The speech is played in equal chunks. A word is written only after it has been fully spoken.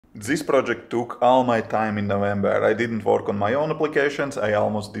This project took all my time in November. I didn't work on my own applications, I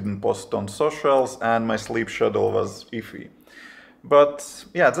almost didn't post on socials, and my sleep schedule was iffy. But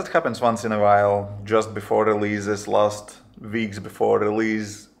yeah, that happens once in a while, just before releases, last weeks before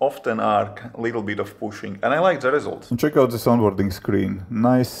release often are a little bit of pushing, and I like the result. And check out this onboarding screen.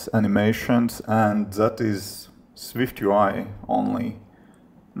 Nice animations, and that is Swift UI only,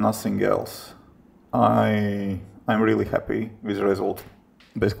 nothing else. I'm really happy with the result.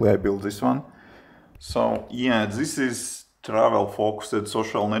 Basically, I built this one. So yeah, this is travel-focused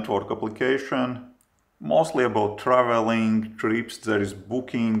social network application. Mostly about traveling, trips, there is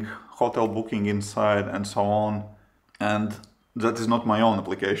booking, hotel booking inside and so on. And that is not my own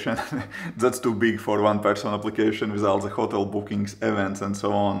application. That's too big for one person application with all the hotel bookings, events and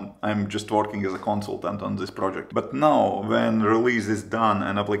so on. I'm just working as a consultant on this project. But now, when release is done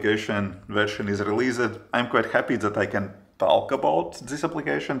and application version is released, I'm quite happy that I can talk about this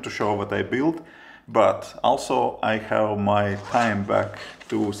application to show what I built. But also I have my time back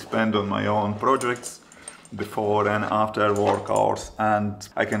to spend on my own projects before and after work hours, and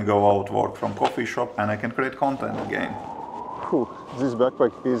I can go out, work from coffee shop, and I can create content again. Whew, this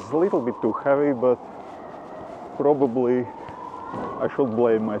backpack is a little bit too heavy, but probably I should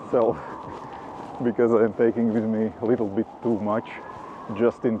blame myself because I'm taking with me a little bit too much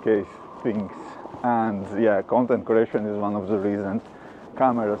just in case things. And yeah, content creation is one of the reasons.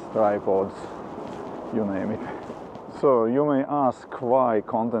 Cameras, tripods, you name it. So you may ask why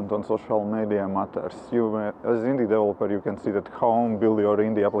content on social media matters. As indie developer, you can sit at home, build your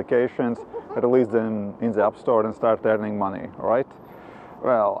indie applications, release them in the App Store and start earning money, right?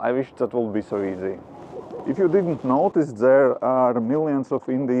 Well, I wish that would be so easy. If you didn't notice, there are millions of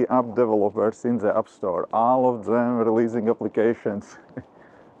indie app developers in the App Store, all of them releasing applications.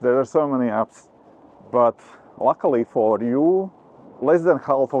 There are so many apps, but luckily for you, less than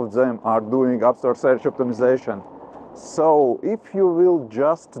half of them are doing App Store search optimization. So if you will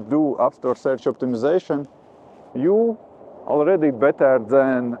just do App Store search optimization, you already better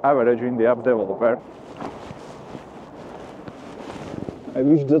than average indie app developer. I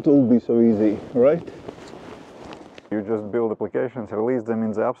wish that would be so easy, right? You just build applications, release them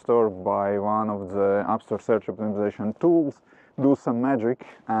in the App Store by one of the App Store search optimization tools, do some magic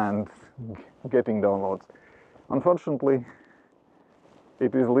and getting downloads. Unfortunately,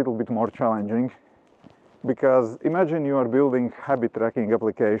 it is a little bit more challenging. Because imagine you are building habit tracking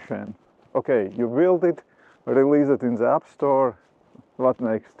application. Okay, you build it, release it in the App Store, what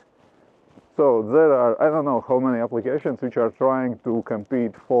next? So there are, I don't know how many applications which are trying to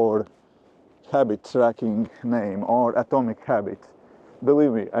compete for habit tracking name or atomic habits.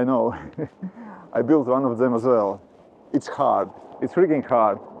 Believe me, I know. I built one of them as well. It's hard, it's freaking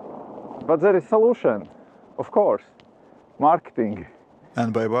hard. But there is solution, of course, marketing.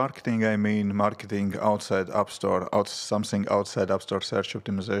 And by marketing, I mean marketing outside App Store, something outside App Store search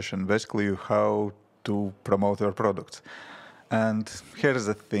optimization. Basically, how to promote your products. And here's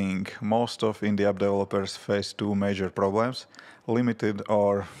the thing, most of indie app developers face two major problems. Limited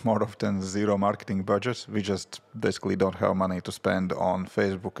or more often zero marketing budgets. We just basically don't have money to spend on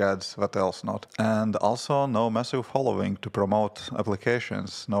Facebook ads, what else not. And also no massive following to promote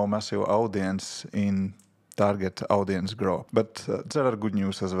applications, no massive audience in target audience grow. But there are good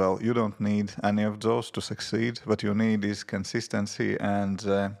news as well. You don't need any of those to succeed. What you need is consistency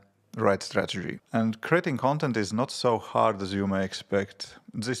and right strategy. And creating content is not so hard as you may expect.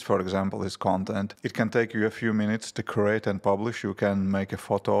 This, for example, is content. It can take you a few minutes to create and publish. You can make a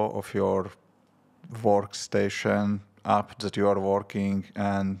photo of your workstation app that you are working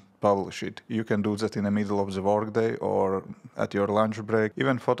and publish it. You can do that in the middle of the workday or at your lunch break.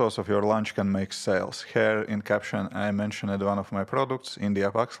 Even photos of your lunch can make sales. Here in caption I mentioned one of my products in the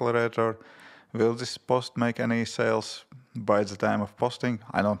App Accelerator. Will this post make any sales by the time of posting?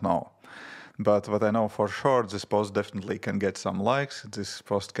 I don't know. But what I know for sure, this post definitely can get some likes, this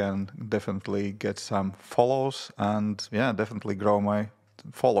post can definitely get some follows, and yeah, definitely grow my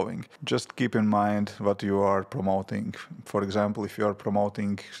following. Just keep in mind what you are promoting. For example, if you are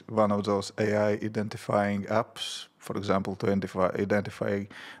promoting one of those AI identifying apps, for example, to identify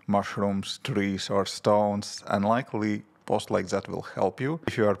mushrooms, trees, or stones, unlikely post like that will help you.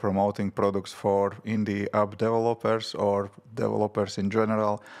 If you are promoting products for indie app developers or developers in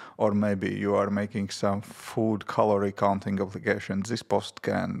general, or maybe you are making some food calorie counting application, this post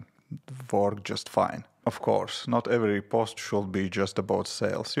can work just fine. Of course, not every post should be just about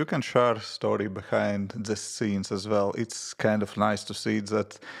sales. You can share story behind the scenes as well. It's kind of nice to see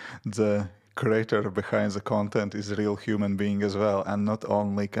that the creator behind the content is a real human being as well, and not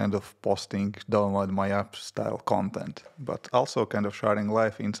only kind of posting download my app style content, but also kind of sharing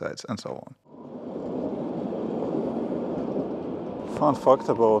life insights and so on. Fun fact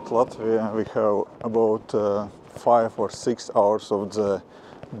about Latvia, we have about 5 or 6 hours of the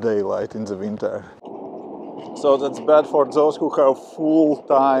daylight in the winter. So that's bad for those who have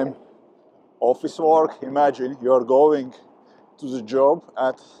full-time office work. Imagine you're going to the job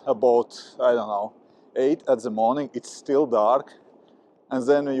at about, I don't know, 8 at the morning, it's still dark, and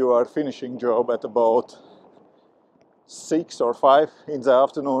then you are finishing job at about 6 or 5 in the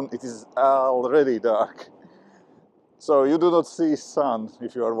afternoon, it is already dark. So you do not see sun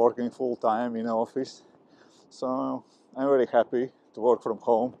if you are working full-time in an office. So I'm very happy to work from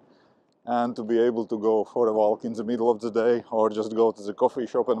home and to be able to go for a walk in the middle of the day or just go to the coffee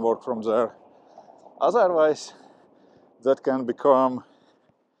shop and work from there. Otherwise, that can become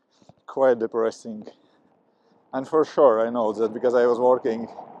quite depressing. And for sure, I know that because I was working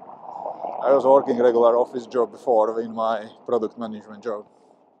regular office job before in my product management job.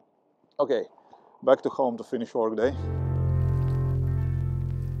 Okay, back to home to finish work day.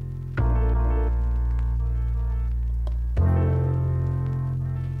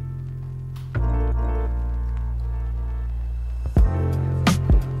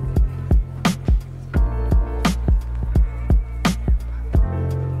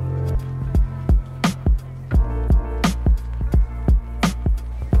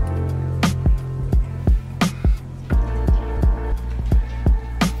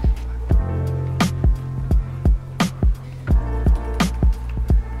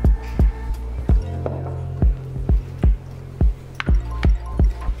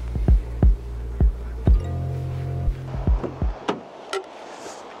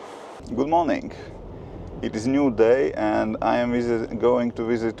 Good morning. It is new day and I am going to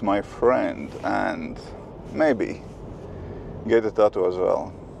visit my friend and maybe get a tattoo as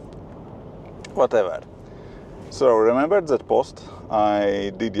well. Whatever. So remember that post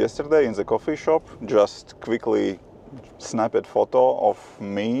I did yesterday in the coffee shop? Just quickly snapped a photo of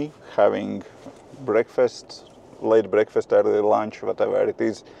me having breakfast, late breakfast, early lunch, whatever it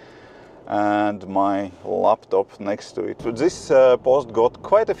is, and my laptop next to it. So this post got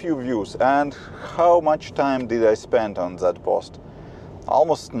quite a few views. And how much time did I spend on that post?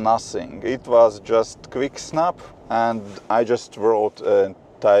 Almost nothing. It was just quick snap and I just wrote a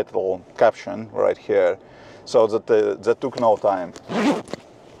title caption right here, so that took no time.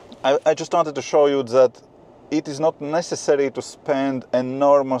 I just wanted to show you that it is not necessary to spend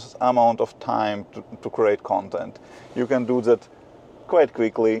enormous amount of time to create content. You can do that quite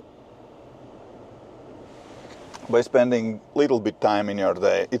quickly by spending little bit time in your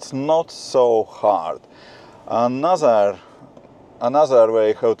day. It's not so hard. Another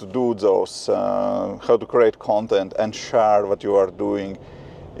way how to do those, how to create content and share what you are doing,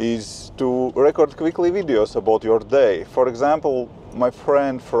 is to record quickly videos about your day. For example, my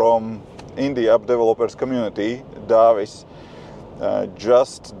friend from Indie app developers community, Davis,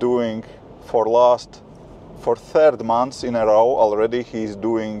 just doing for third month in a row already, he's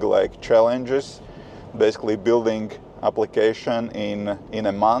doing like challenges, basically building application in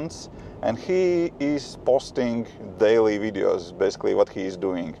a month, and he is posting daily videos, basically what he is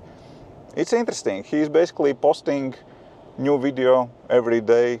doing. It's interesting. He is basically posting new video every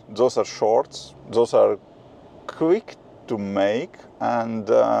day. Those are shorts, those are quick to make, and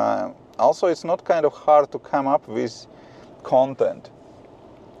also it's not kind of hard to come up with content.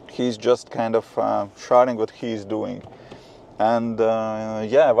 He's just kind of sharing what he is doing. And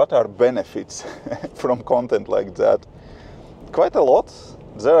yeah, what are benefits from content like that? Quite a lot.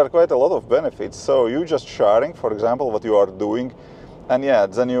 There are quite a lot of benefits. So you just sharing, for example, what you are doing, and yeah,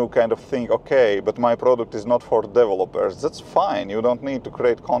 then you kind of think, okay, but my product is not for developers. That's fine. You don't need to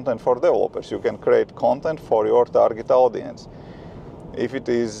create content for developers. You can create content for your target audience. If it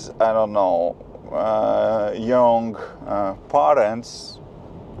is, I don't know, young parents,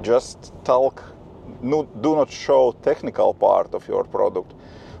 just talk. No, do not show technical part of your product,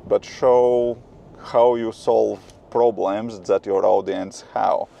 but show how you solve problems that your audience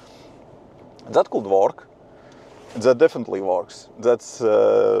have. That could work. That definitely works. That's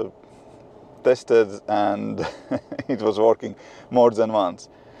tested and it was working more than once.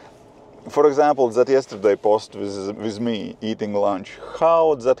 For example, that yesterday post with me eating lunch,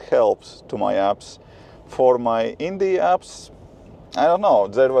 how that helps to my apps. For my indie apps, I don't know,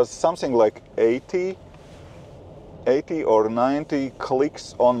 there was something like 80 or 90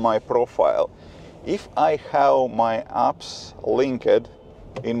 clicks on my profile. If I have my apps linked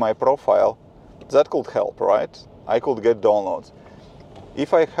in my profile, that could help, right? I could get downloads.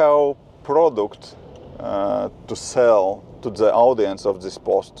 If I have product to sell to the audience of this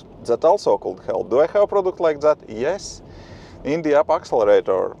post. That also could help. Do I have a product like that? Yes. In the App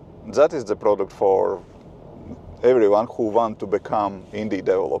Accelerator, that is the product for everyone who want to become indie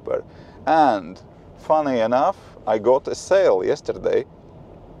developer. And funny enough, I got a sale yesterday.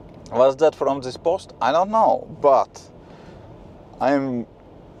 Was that from this post? I don't know, but I'm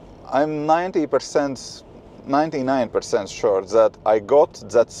 99% sure that I got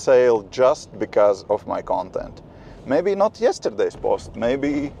that sale just because of my content. Maybe not yesterday's post,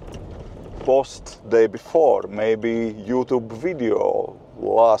 maybe post day before, maybe YouTube video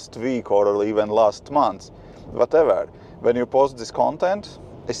last week or even last month, whatever. When you post this content,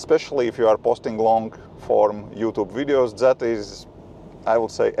 especially if you are posting long form YouTube videos, that is, I would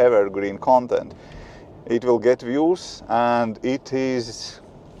say, evergreen content. It will get views and it is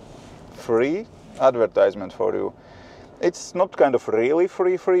free advertisement for you. It's not kind of really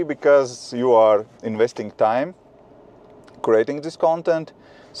free because you are investing time creating this content,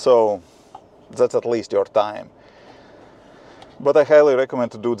 so that's at least your time. But I highly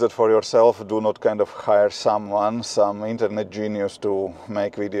recommend to do that for yourself. Do not kind of hire someone, some internet genius to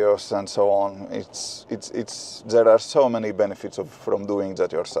make videos and so on. There are so many benefits from doing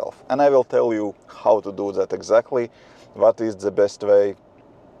that yourself. And I will tell you how to do that exactly, what is the best way,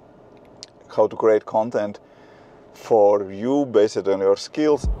 how to create content for you based on your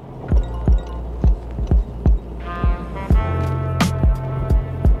skills.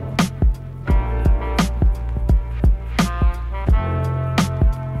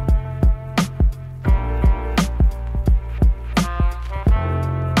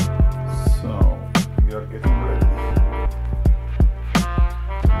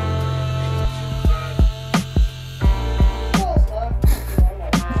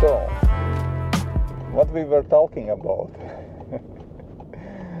 We were talking about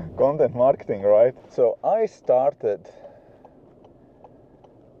content marketing, right? So I started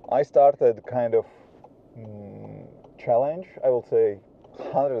kind of challenge, I will say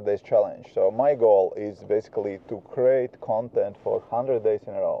 100 days challenge. So my goal is basically to create content for 100 days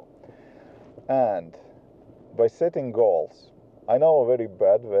in a row. And by setting goals, I know a very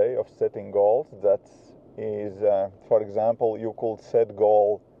bad way of setting goals. That is, for example, you could set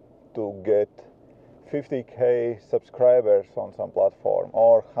goal to get 50k subscribers on some platform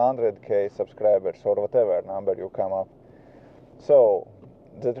or 100k subscribers or whatever number you come up. So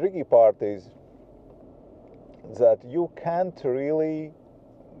the tricky part is that you can't really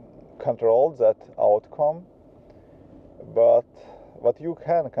control that outcome, but what you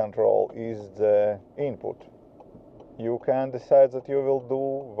can control is the input. You can decide that you will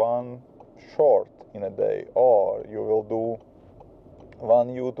do one short in a day, or you will do one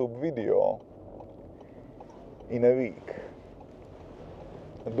YouTube video in a week.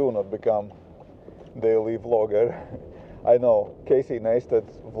 Do not become daily vlogger. I know Casey Neistat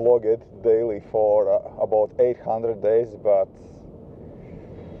vlogged daily for about 800 days, but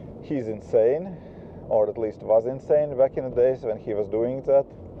he's insane, or at least was insane back in the days when he was doing that.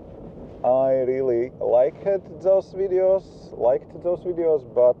 I really liked those videos,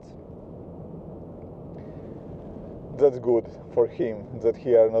 but that's good for him that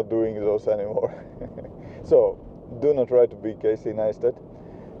he are not doing those anymore. So do not try to be Casey Neistat.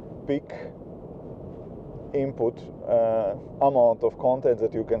 Pick input amount of content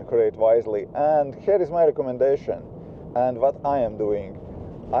that you can create wisely. And here is my recommendation and what I am doing.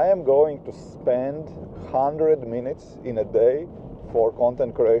 I am going to spend 100 minutes in a day for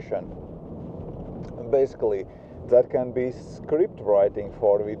content creation. Basically, that can be script writing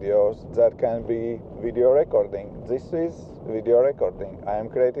for videos, that can be video recording. This is video recording. I am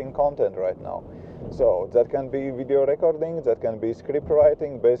creating content right now. So that can be video recording, that can be script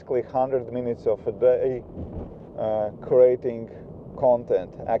writing, basically 100 minutes of a day creating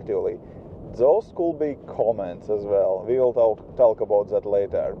content actively. Those could be comments as well. We will talk about that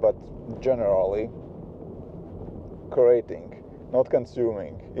later, but generally creating, not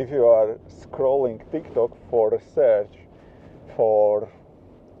consuming. If you are scrolling TikTok for research for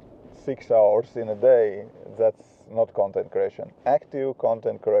 6 hours in a day, that's not content creation. Active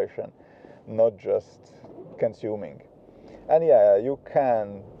content creation, not just consuming. And yeah, you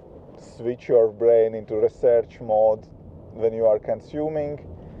can switch your brain into research mode when you are consuming,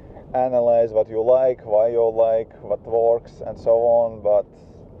 analyze what you like, why you like, what works, and so on. But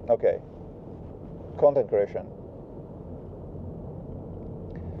okay, content creation.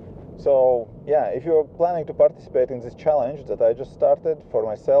 So yeah, if you're planning to participate in this challenge that I just started for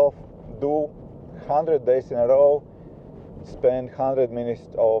myself, do 100 days in a row, spend 100 minutes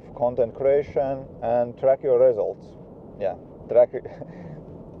of content creation and track your results. Yeah, track it.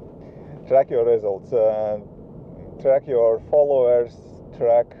 track your results, track your followers,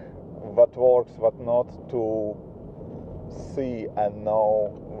 track what works, what not, to see and know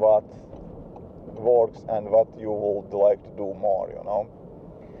what works and what you would like to do more, you know.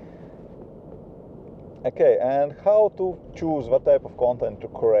 Okay, and how to choose what type of content to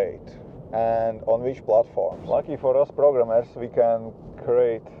create and on which platforms. Lucky for us programmers, we can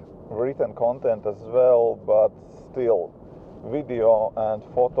create written content as well, but still video and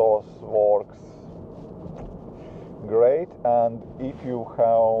photos works great. And if you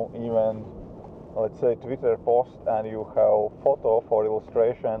have even, let's say, Twitter post and you have photo for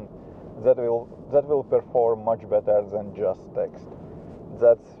illustration, that will perform much better than just text.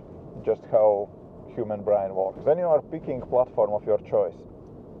 That's just how human brain works. When you are picking platform of your choice,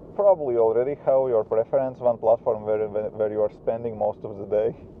 probably already have your preference, one platform where you are spending most of the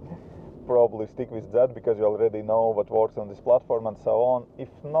day. Probably stick with that because you already know what works on this platform and so on. If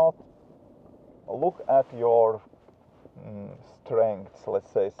not, look at your strengths,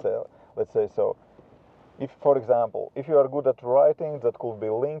 let's say so. If, for example, if you are good at writing, that could be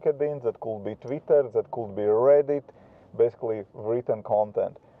LinkedIn, that could be Twitter, that could be Reddit, basically written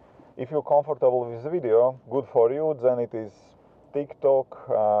content. If you're comfortable with video, good for you, then it is TikTok,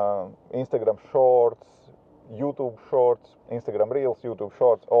 Instagram Shorts, YouTube Shorts, Instagram Reels, YouTube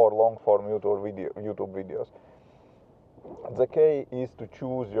Shorts, or long-form YouTube videos. The key is to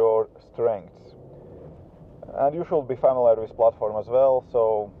choose your strengths. And you should be familiar with platform as well,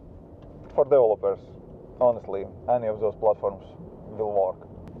 so for developers, honestly, any of those platforms will work.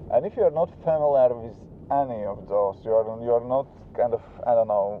 And if you are not familiar with any of those, you are not kind of, I don't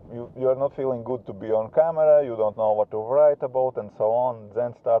know, you are not feeling good to be on camera, you don't know what to write about and so on,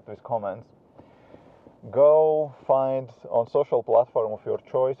 then start with comments. Go find on social platform of your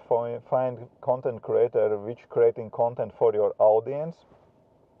choice, find content creator which creating content for your audience.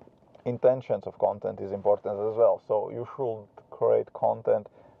 Intentions of content is important as well, so you should create content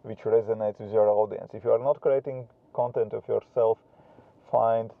which resonates with your audience. If you are not creating content of yourself,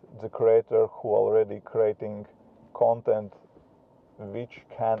 find the creator who already creating content which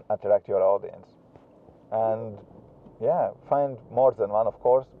can attract your audience. And yeah, find more than one, of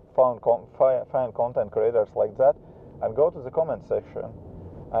course. Find content creators like that and go to the comment section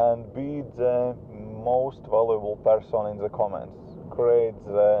and be the most valuable person in the comments. Create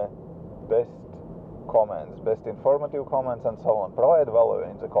the best comments, best informative comments and so on. Provide value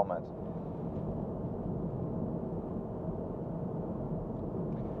in the comments.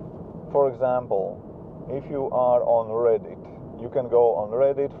 For example, if you are on Reddit, you can go on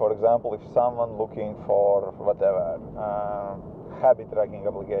Reddit, for example, if someone looking for whatever, habit tracking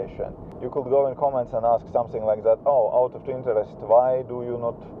application. You could go in comments and ask something like that, oh, out of interest, why do you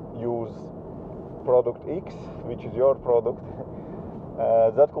not use product X, which is your product?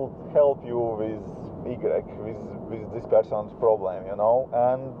 That could help you with Y, with this person's problem, you know?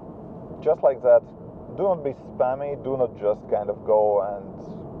 And just like that, do not be spammy, do not just kind of go and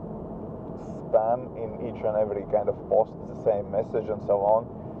spam in each and every kind of post the same message and so on.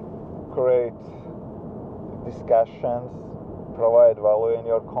 Create discussions, provide value in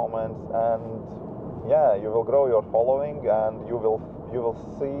your comments, and yeah, you will grow your following and you will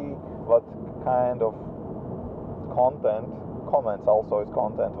see what kind of content, comments also is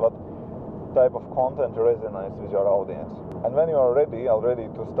content, what type of content resonates with your audience. And when you are ready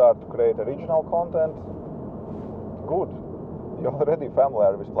to start to create original content, good. You're already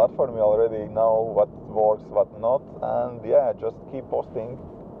familiar with platform, you already know what works, what not, and yeah, just keep posting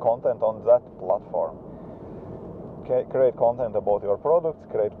content on that platform. Create content about your products,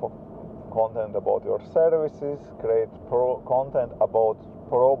 create content about your services, create content about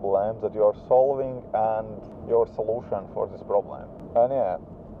problems that you are solving and your solution for this problem. And yeah,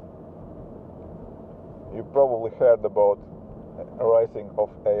 you probably heard about rising of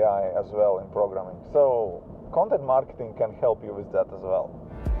AI as well in programming. So content marketing can help you with that as well.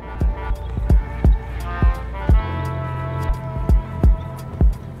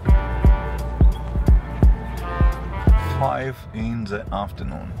 5 in the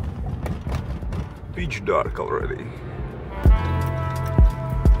afternoon. Pitch dark already.